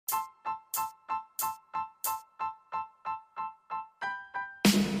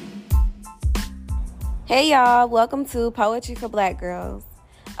Hey y'all, welcome to Poetry for Black Girls,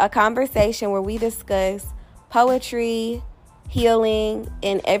 a conversation where we discuss poetry, healing,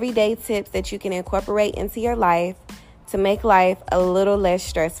 and everyday tips that you can incorporate into your life to make life a little less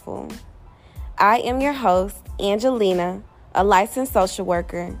stressful. I am your host, Angelina, a licensed social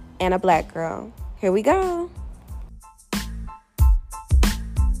worker and a Black girl. Here we go.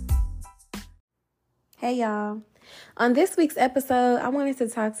 Hey y'all. On this week's episode, I wanted to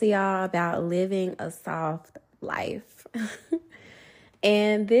talk to y'all about living a soft life.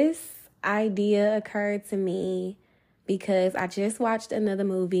 And this idea occurred to me because I just watched another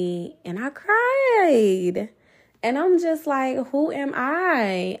movie and I cried. And I'm just like, who am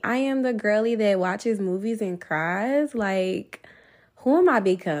I? I am the girly that watches movies and cries. Like, who am I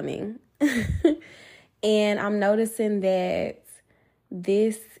becoming? And I'm noticing that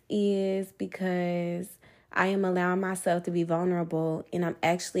this is because I am allowing myself to be vulnerable and I'm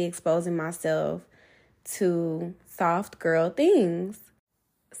actually exposing myself to soft girl things.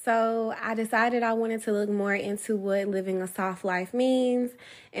 So I decided I wanted to look more into what living a soft life means.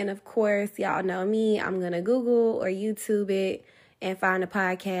 And of course, y'all know me, I'm going to Google or YouTube it and find a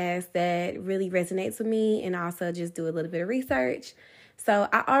podcast that really resonates with me and also just do a little bit of research. So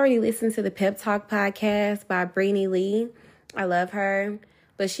I already listened to the Pep Talk podcast by Brené Lee. I love her.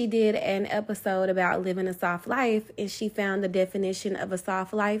 But she did an episode about living a soft life, and she found the definition of a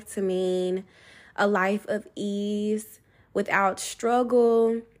soft life to mean a life of ease without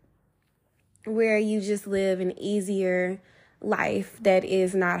struggle, where you just live an easier life that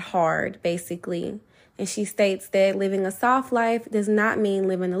is not hard, basically. And she states that living a soft life does not mean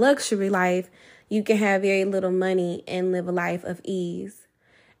living a luxury life. You can have very little money and live a life of ease.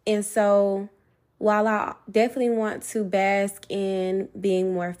 And so while I definitely want to bask in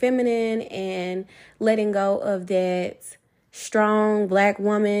being more feminine and letting go of that strong Black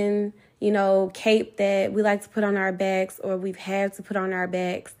woman, cape that we like to put on our backs or we've had to put on our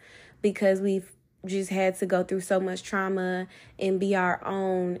backs because we've just had to go through so much trauma and be our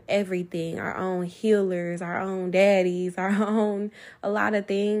own everything, our own healers, our own daddies, our own a lot of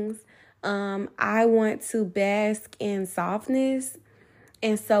things. I want to bask in softness.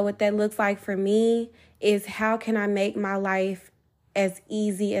 And so what that looks like for me is how can I make my life as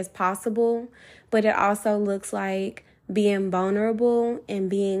easy as possible? But it also looks like being vulnerable and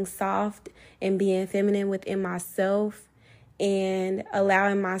being soft and being feminine within myself and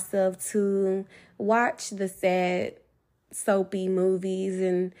allowing myself to watch the sad, soapy movies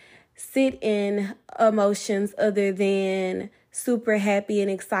and sit in emotions other than super happy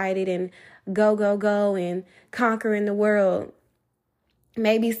and excited and go and conquering the world.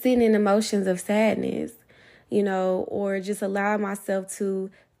 Maybe sitting in emotions of sadness, or just allow myself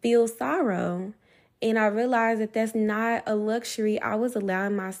to feel sorrow. And I realized that that's not a luxury I was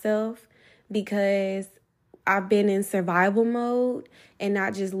allowing myself because I've been in survival mode and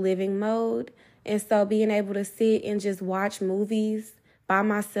not just living mode. And so being able to sit and just watch movies by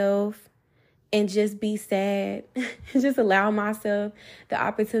myself and just be sad, just allow myself the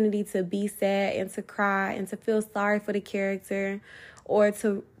opportunity to be sad and to cry and to feel sorry for the character or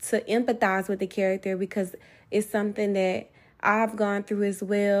to empathize with the character because it's something that I've gone through as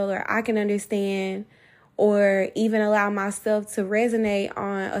well or I can understand, or even allow myself to resonate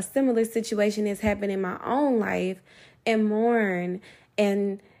on a similar situation that's happened in my own life and mourn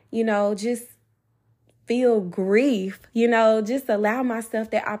and, just feel grief, just allow myself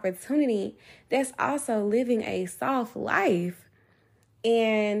that opportunity. That's also living a soft life.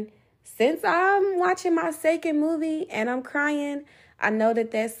 And since I'm watching my second movie and I'm crying, I know that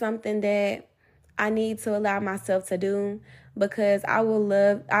that's something that I need to allow myself to do because I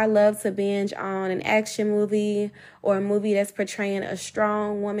love to binge on an action movie or a movie that's portraying a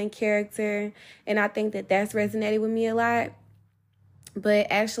strong woman character. And I think that that's resonated with me a lot. But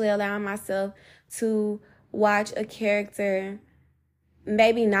actually allowing myself to watch a character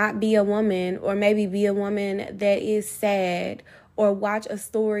maybe not be a woman or maybe be a woman that is sad or watch a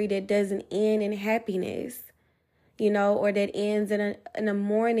story that doesn't end in happiness, or that ends in a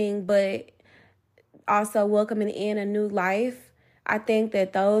mourning, but also welcoming in a new life. I think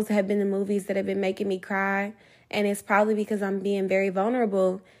that those have been the movies that have been making me cry. And it's probably because I'm being very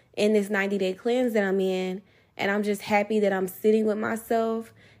vulnerable in this 90-day cleanse that I'm in. And I'm just happy that I'm sitting with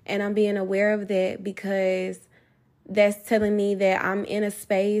myself and I'm being aware of that because that's telling me that I'm in a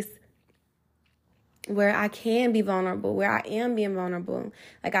space where I can be vulnerable, where I am being vulnerable.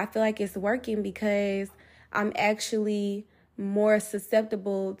 Like I feel like it's working because I'm actually more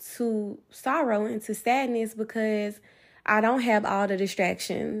susceptible to sorrow and to sadness because I don't have all the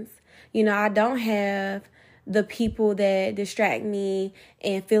distractions. I don't have the people that distract me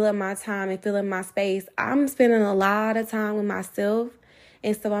and fill up my time and fill up my space. I'm spending a lot of time with myself.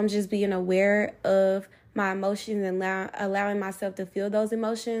 And so I'm just being aware of my emotions and allowing myself to feel those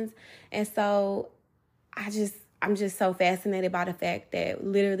emotions. And so I'm just so fascinated by the fact that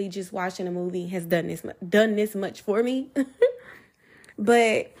literally just watching a movie has done this much for me.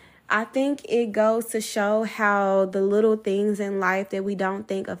 But I think it goes to show how the little things in life that we don't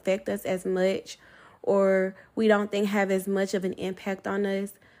think affect us as much, or we don't think have as much of an impact on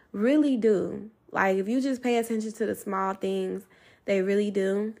us, really do. Like, if you just pay attention to the small things, they really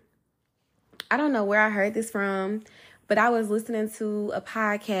do. I don't know where I heard this from, but I was listening to a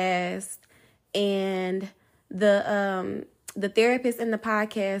podcast, and the therapist in the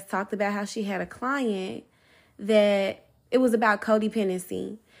podcast talked about how she had a client that it was about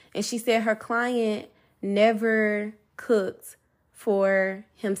codependency. And she said her client never cooked for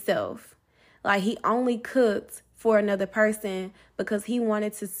himself. Like, he only cooked for another person because he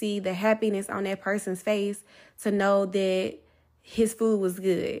wanted to see the happiness on that person's face to know that his food was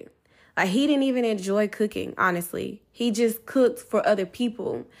good. Like, he didn't even enjoy cooking, honestly. He just cooked for other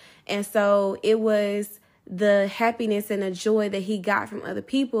people. And so it was the happiness and the joy that he got from other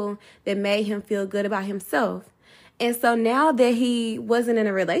people that made him feel good about himself. And so now that he wasn't in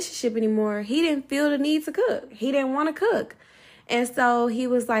a relationship anymore, he didn't feel the need to cook. He didn't want to cook. And so he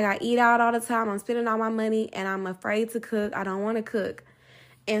was like, I eat out all the time. I'm spending all my money and I'm afraid to cook. I don't want to cook.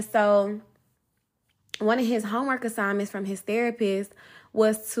 And so one of his homework assignments from his therapist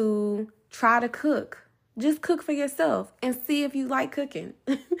was to try to cook. Just cook for yourself and see if you like cooking.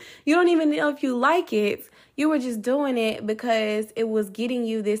 You don't even know if you like it. You were just doing it because it was getting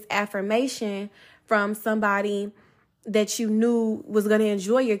you this affirmation from somebody that you knew was going to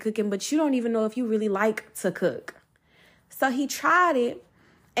enjoy your cooking, but you don't even know if you really like to cook. So he tried it,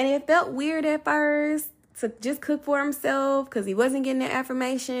 and it felt weird at first to just cook for himself because he wasn't getting the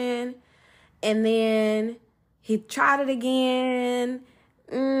affirmation. And then he tried it again.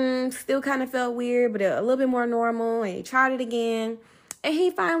 Still kind of felt weird, but a little bit more normal. And he tried it again. And he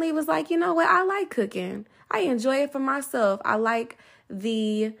finally was like, you know what? I like cooking. I enjoy it for myself. I like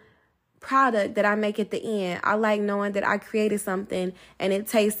the product that I make at the end. I like knowing that I created something and it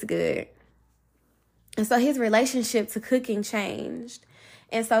tastes good. And so his relationship to cooking changed.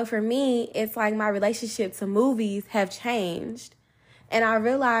 And so for me, it's like my relationship to movies have changed. And I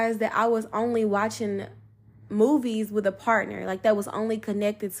realized that I was only watching movies with a partner. Like, that was only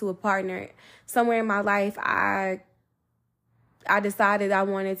connected to a partner. Somewhere in my life, I decided I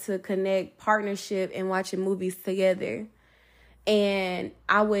wanted to connect partnership and watching movies together. And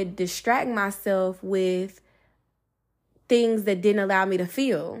I would distract myself with things that didn't allow me to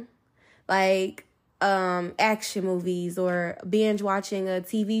feel. Like action movies or binge watching a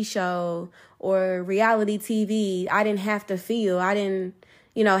TV show or reality TV. I didn't have to feel. I didn't,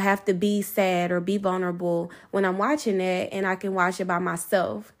 have to be sad or be vulnerable when I'm watching it, and I can watch it by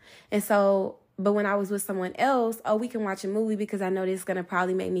myself. And so, but when I was with someone else, we can watch a movie because I know this is going to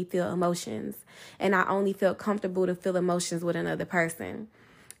probably make me feel emotions. And I only feel comfortable to feel emotions with another person.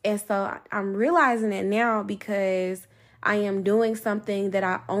 And so I'm realizing it now because I am doing something that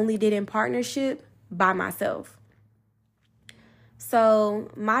I only did in partnership by myself. So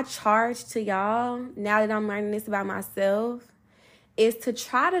my charge to y'all, now that I'm learning this about myself, is to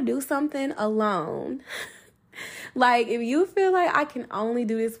try to do something alone. Like, if you feel like I can only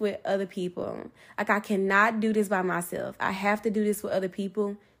do this with other people, like I cannot do this by myself, I have to do this with other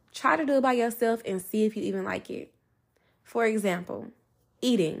people, try to do it by yourself and see if you even like it. For example,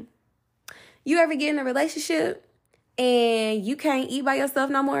 eating. You ever get in a relationship and you can't eat by yourself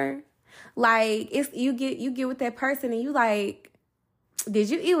no more? Like, you get with that person and you like, did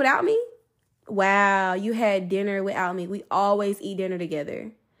you eat without me? Wow, you had dinner without me. We always eat dinner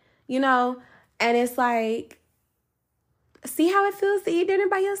together. And it's like, see how it feels to eat dinner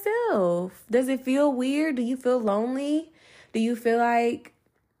by yourself. Does it feel weird? Do you feel lonely? Do you feel like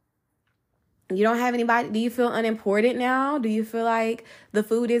you don't have anybody? Do you feel unimportant now? Do you feel like the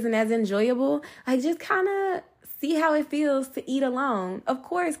food isn't as enjoyable? Like, just kind of see how it feels to eat alone. Of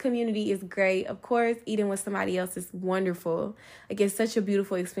course, community is great. Of course, eating with somebody else is wonderful. Like, it's such a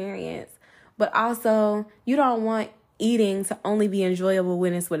beautiful experience. But also, you don't want eating to only be enjoyable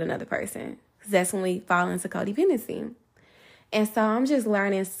when it's with another person. Because that's when we fall into codependency. And so I'm just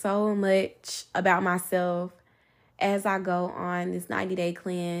learning so much about myself as I go on this 90-day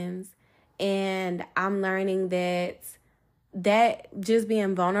cleanse. And I'm learning that just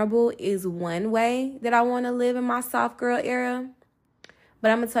being vulnerable is one way that I want to live in my soft girl era. But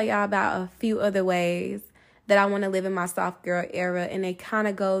I'm going to tell y'all about a few other ways that I want to live in my soft girl era. And they kind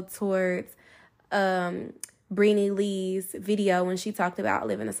of go towards Brittany Lee's video when she talked about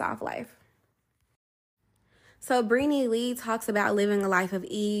living a soft life. So Brittany Lee talks about living a life of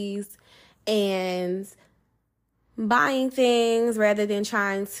ease and buying things rather than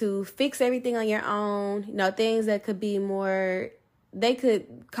trying to fix everything on your own. Things that could be more, they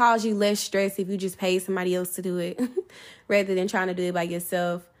could cause you less stress if you just pay somebody else to do it rather than trying to do it by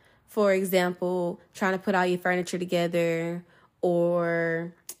yourself. For example, trying to put all your furniture together,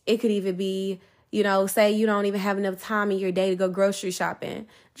 or it could even be, say you don't even have enough time in your day to go grocery shopping.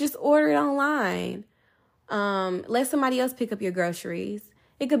 Just order it online. Let somebody else pick up your groceries.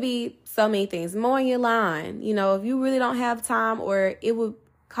 It could be so many things. Mowing your lawn. If you really don't have time, or it would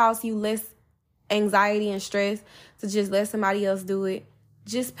cost you less anxiety and stress to just let somebody else do it,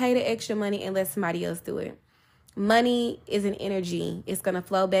 just pay the extra money and let somebody else do it. Money is an energy. It's going to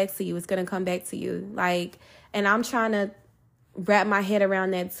flow back to you. It's going to come back to you. And I'm trying to wrap my head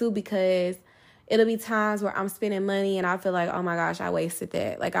around that too, because it'll be times where I'm spending money and I feel like, oh my gosh, I wasted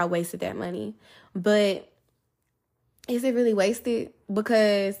that. I wasted that money. But is it really wasted?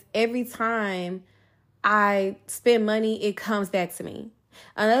 Because every time I spend money, it comes back to me.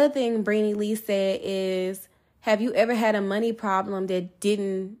 Another thing Brittany Lee said is, have you ever had a money problem that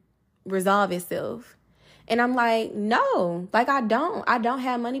didn't resolve itself? And I'm like, no, I don't. I don't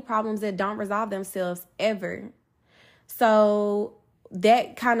have money problems that don't resolve themselves ever. So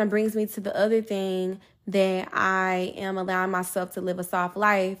that kind of brings me to the other thing that I am allowing myself to live a soft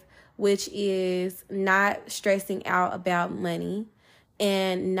life, which is not stressing out about money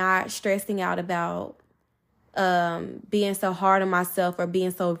and not stressing out about being so hard on myself or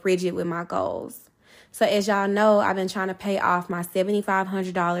being so rigid with my goals. So as y'all know, I've been trying to pay off my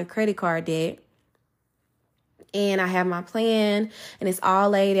 $7,500 credit card debt. And I have my plan and it's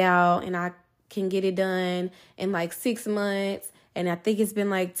all laid out and I can get it done in 6 months. And I think it's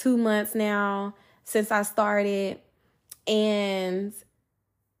been 2 months now since I started. And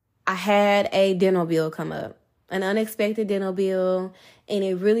I had a dental bill come up, an unexpected dental bill. And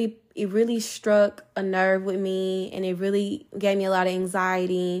it really struck a nerve with me. And it really gave me a lot of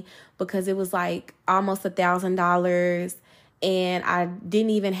anxiety because it was almost $1,000. And I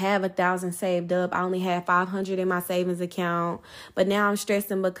didn't even have $1,000 saved up. I only had $500 in my savings account. But now I'm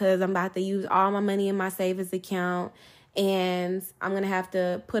stressing because I'm about to use all my money in my savings account. And I'm going to have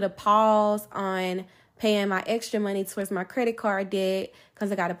to put a pause on paying my extra money towards my credit card debt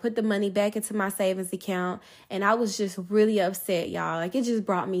because I got to put the money back into my savings account. And I was just really upset, y'all. It just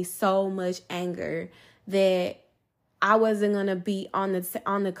brought me so much anger that I wasn't going to be on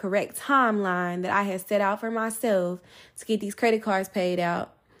the correct timeline that I had set out for myself to get these credit cards paid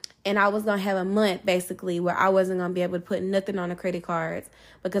out. And I was going to have a month, basically, where I wasn't going to be able to put nothing on the credit cards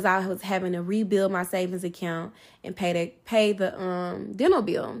because I was having to rebuild my savings account and pay the dental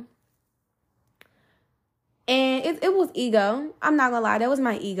bill. And it was ego. I'm not going to lie. That was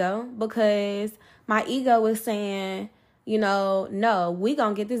my ego because my ego was saying, no, we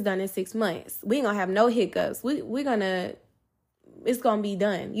going to get this done in 6 months. We ain't going to have no hiccups. It's going to be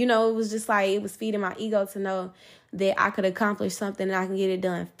done. It was just it was feeding my ego to know that I could accomplish something and I can get it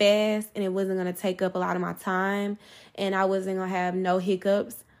done fast and it wasn't going to take up a lot of my time and I wasn't going to have no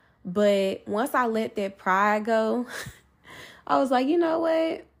hiccups. But once I let that pride go, I was like, you know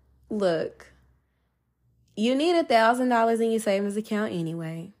what? Look, you need $1,000 in your savings account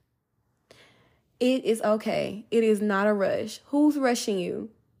anyway. It is okay. It is not a rush. Who's rushing you?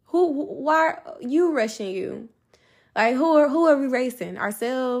 Why are you rushing you? Who are we racing?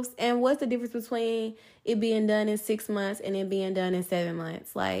 Ourselves? And what's the difference between it being done in 6 months and it being done in 7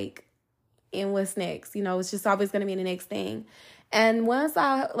 months? And what's next? It's just always going to be the next thing. And once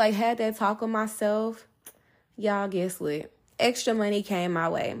I had that talk with myself, y'all, guess what? Extra money came my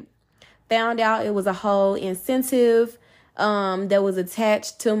way. Found out it was a whole incentive that was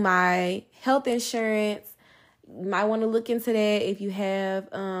attached to my health insurance. You might want to look into that if you have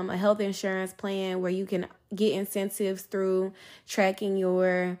a health insurance plan where you can get incentives through tracking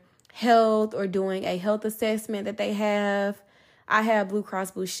your health or doing a health assessment that they have. I have Blue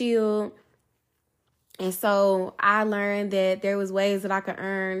Cross Blue Shield. And so I learned that there was ways that I could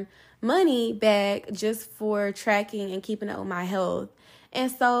earn money back just for tracking and keeping up with my health.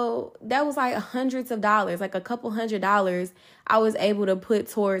 And so that was hundreds of dollars, a couple $100 I was able to put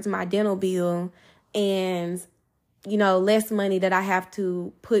towards my dental bill and, less money that I have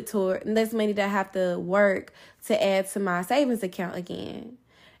to less money that I have to work to add to my savings account again.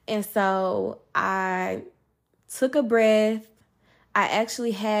 And so I took a breath. I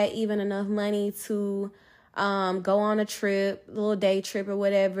actually had even enough money to go on a trip, a little day trip or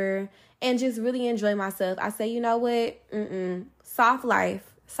whatever, and just really enjoy myself. I say, you know what? Soft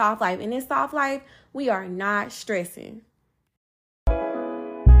life. soft life. In this soft life, we are not stressing.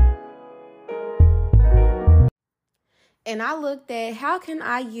 And I looked at how can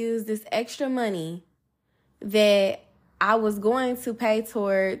I use this extra money that I was going to pay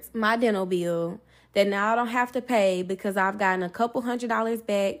towards my dental bill that now I don't have to pay because I've gotten a couple $100s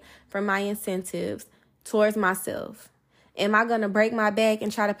back from my incentives towards myself. Am I going to break my back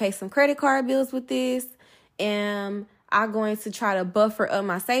and try to pay some credit card bills with this? Am I going to try to buffer up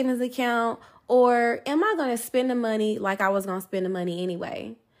my savings account? Or am I going to spend the money like I was going to spend the money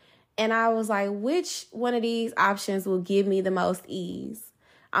anyway? And I was like, which one of these options will give me the most ease?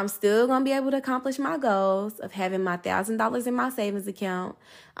 I'm still going to be able to accomplish my goals of having my $1,000 in my savings account.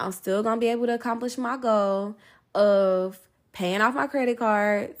 I'm still going to be able to accomplish my goal of paying off my credit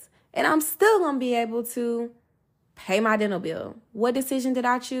cards. And I'm still going to be able to pay my dental bill. What decision did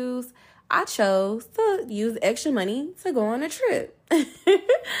I choose? I chose to use extra money to go on a trip.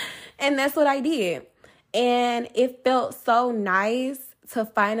 And that's what I did. And it felt so nice to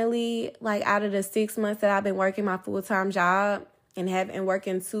finally, like, out of the 6 months that I've been working my full-time job and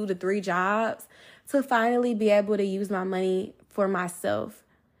working 2 to 3 jobs, to finally be able to use my money for myself,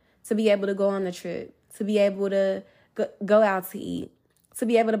 to be able to go on the trip, to be able to go out to eat, to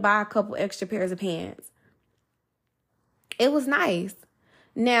be able to buy a couple extra pairs of pants. It was nice.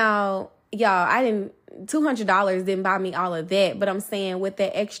 Now, y'all, $200 didn't buy me all of that, but I'm saying with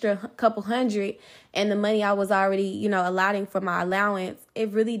that extra couple hundred and the money I was already, allotting for my allowance, it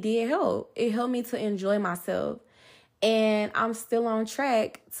really did help. It helped me to enjoy myself. And I'm still on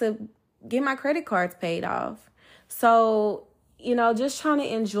track to get my credit cards paid off. So, just trying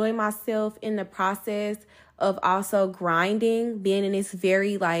to enjoy myself in the process of also grinding, being in this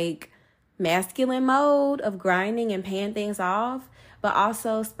very masculine mode of grinding and paying things off, but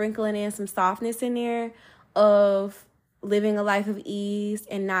also sprinkling in some softness in there of living a life of ease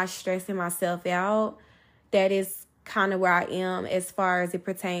and not stressing myself out. That is kind of where I am as far as it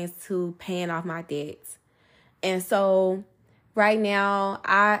pertains to paying off my debts. And so right now,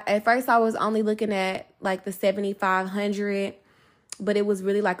 at first I was only looking at the $7,500, but it was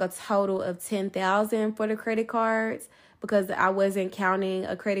really a total of $10,000 for the credit cards because I wasn't counting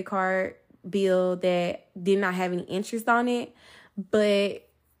a credit card bill that did not have any interest on it. But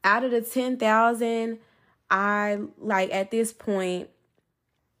out of the $10,000, I at this point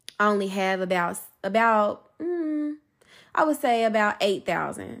I only have about I would say about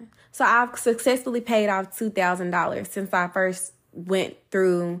 $8,000. So I've successfully paid off $2,000 since I first went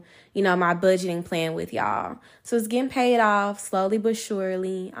through, my budgeting plan with y'all. So it's getting paid off slowly but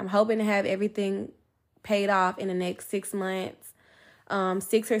surely. I'm hoping to have everything paid off in the next 6 months,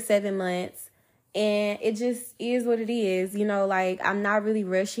 6 or 7 months. And it just is what it is. I'm not really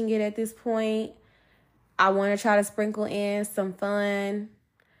rushing it at this point. I want to try to sprinkle in some fun.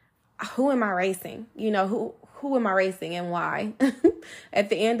 Who am I racing? Who am I racing and why? At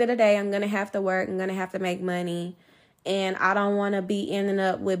the end of the day, I'm going to have to work. I'm going to have to make money. And I don't want to be ending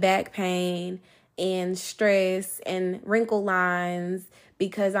up with back pain and stress and wrinkle lines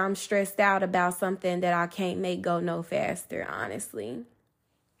because I'm stressed out about something that I can't make go no faster, honestly.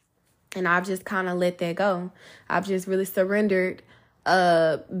 And I've just kind of let that go. I've just really surrendered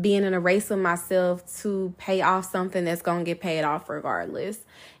being in a race with myself to pay off something that's going to get paid off regardless.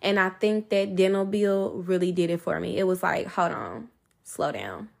 And I think that dental bill really did it for me. It was like, hold on, slow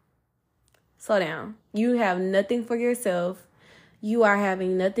down. Slow down. You have nothing for yourself. You are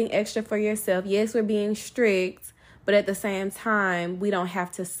having nothing extra for yourself. Yes, we're being strict, but at the same time, we don't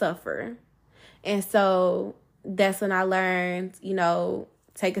have to suffer. And so that's when I learned,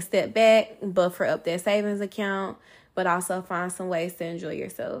 take a step back, buffer up that savings account, but also find some ways to enjoy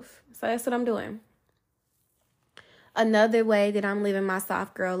yourself. So that's what I'm doing. Another way that I'm living my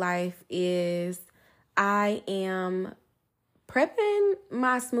soft girl life is I am prepping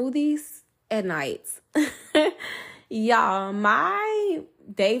my smoothies at nights. Y'all, my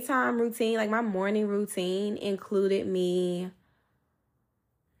daytime routine, my morning routine included me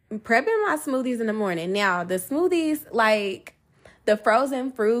prepping my smoothies in the morning. Now, the smoothies, the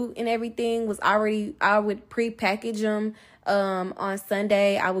frozen fruit and everything was already, I would pre-package them on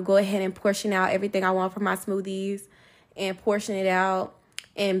Sunday. I would go ahead and portion out everything I want for my smoothies and portion it out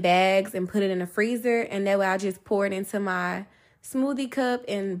in bags and put it in the freezer. And that way I just pour it into my smoothie cup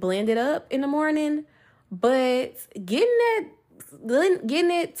and blend it up in the morning. But getting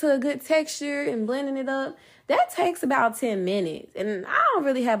it to a good texture and blending it up, that takes about 10 minutes. And I don't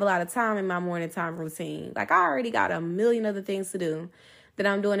really have a lot of time in my morning time routine. I already got a million other things to do that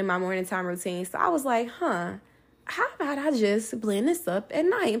I'm doing in my morning time routine. So I was like, how about I just blend this up at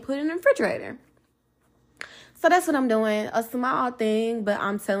night and put it in the refrigerator? So that's what I'm doing. A small thing, but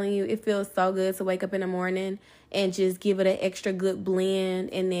I'm telling you, it feels so good to wake up in the morning and just give it an extra good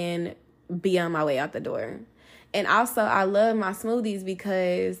blend and then be on my way out the door. And also, I love my smoothies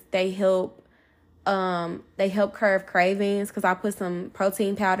because they help curb cravings because I put some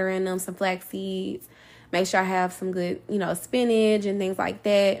protein powder in them, some flax seeds. Make sure I have some good, spinach and things like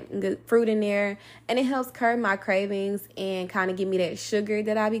that, good fruit in there. And it helps curb my cravings and kind of give me that sugar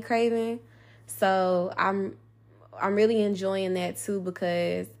that I be craving. So I'm really enjoying that too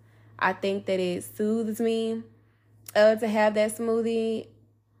because I think that it soothes me to have that smoothie.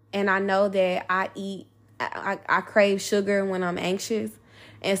 And I know that I crave sugar when I'm anxious.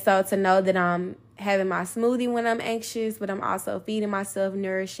 And so to know that I'm having my smoothie when I'm anxious, but I'm also feeding myself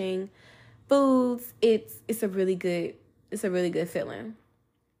nourishing foods, it's a really good feeling.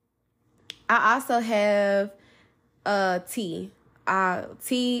 I also have tea.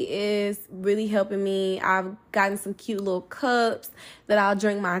 Tea is really helping me. I've gotten some cute little cups that I'll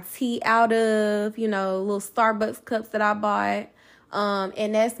drink my tea out of, little Starbucks cups that I bought.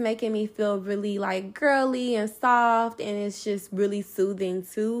 And that's making me feel really like girly and soft, and it's just really soothing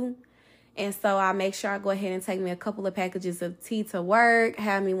too. And so I make sure I go ahead and take me a couple of packages of tea to work,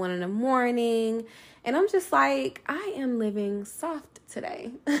 have me one in the morning. And I'm just like, I am living soft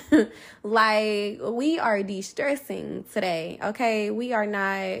today. Like, we are de-stressing today, okay? We're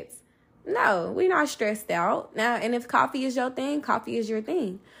not stressed out. Now, and if coffee is your thing, coffee is your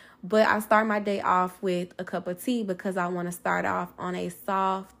thing. But I start my day off with a cup of tea because I want to start off on a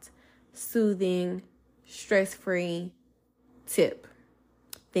soft, soothing, stress-free tip.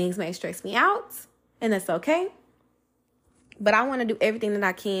 Things may stress me out, and that's okay. But I want to do everything that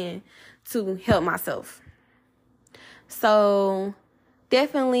I can to help myself. So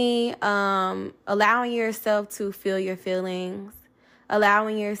definitely allowing yourself to feel your feelings,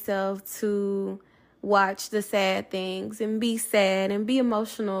 allowing yourself to watch the sad things and be sad and be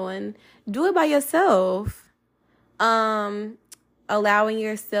emotional and do it by yourself. Allowing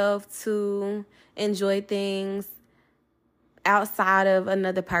yourself to enjoy things outside of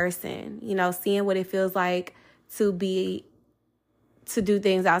another person, seeing what it feels like to do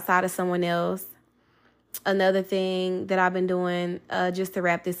things outside of someone else. Another thing that I've been doing, just to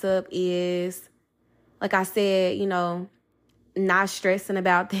wrap this up, is, like I said, not stressing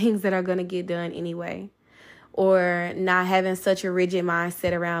about things that are going to get done anyway, or not having such a rigid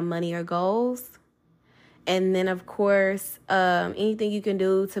mindset around money or goals. And then, of course, anything you can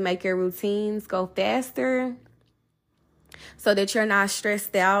do to make your routines go faster so that you're not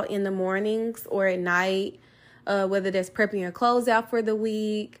stressed out in the mornings or at night, whether that's prepping your clothes out for the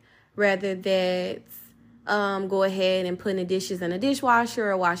week, rather that's go ahead and putting the dishes in the dishwasher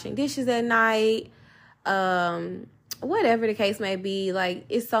or washing dishes at night. Whatever the case may be, like,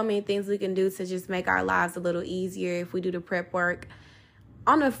 it's so many things we can do to just make our lives a little easier if we do the prep work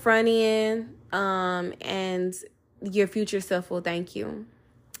on the front end, and your future self will thank you.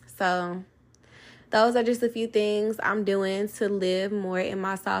 So those are just a few things I'm doing to live more in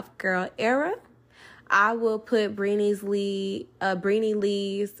my soft girl era. I will put Breenie Lee's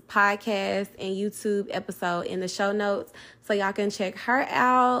podcast and YouTube episode in the show notes so y'all can check her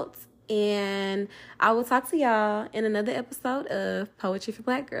out. And I will talk to y'all in another episode of Poetry for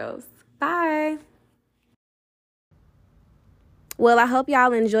Black Girls. Bye. Well, I hope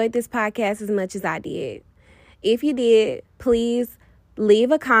y'all enjoyed this podcast as much as I did. If you did, please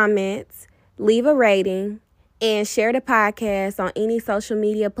leave a comment, leave a rating, and share the podcast on any social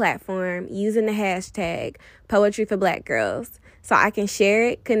media platform using the hashtag Poetry for Black Girls so I can share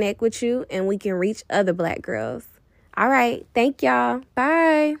it, connect with you, and we can reach other Black girls. All right. Thank y'all.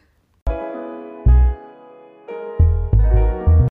 Bye.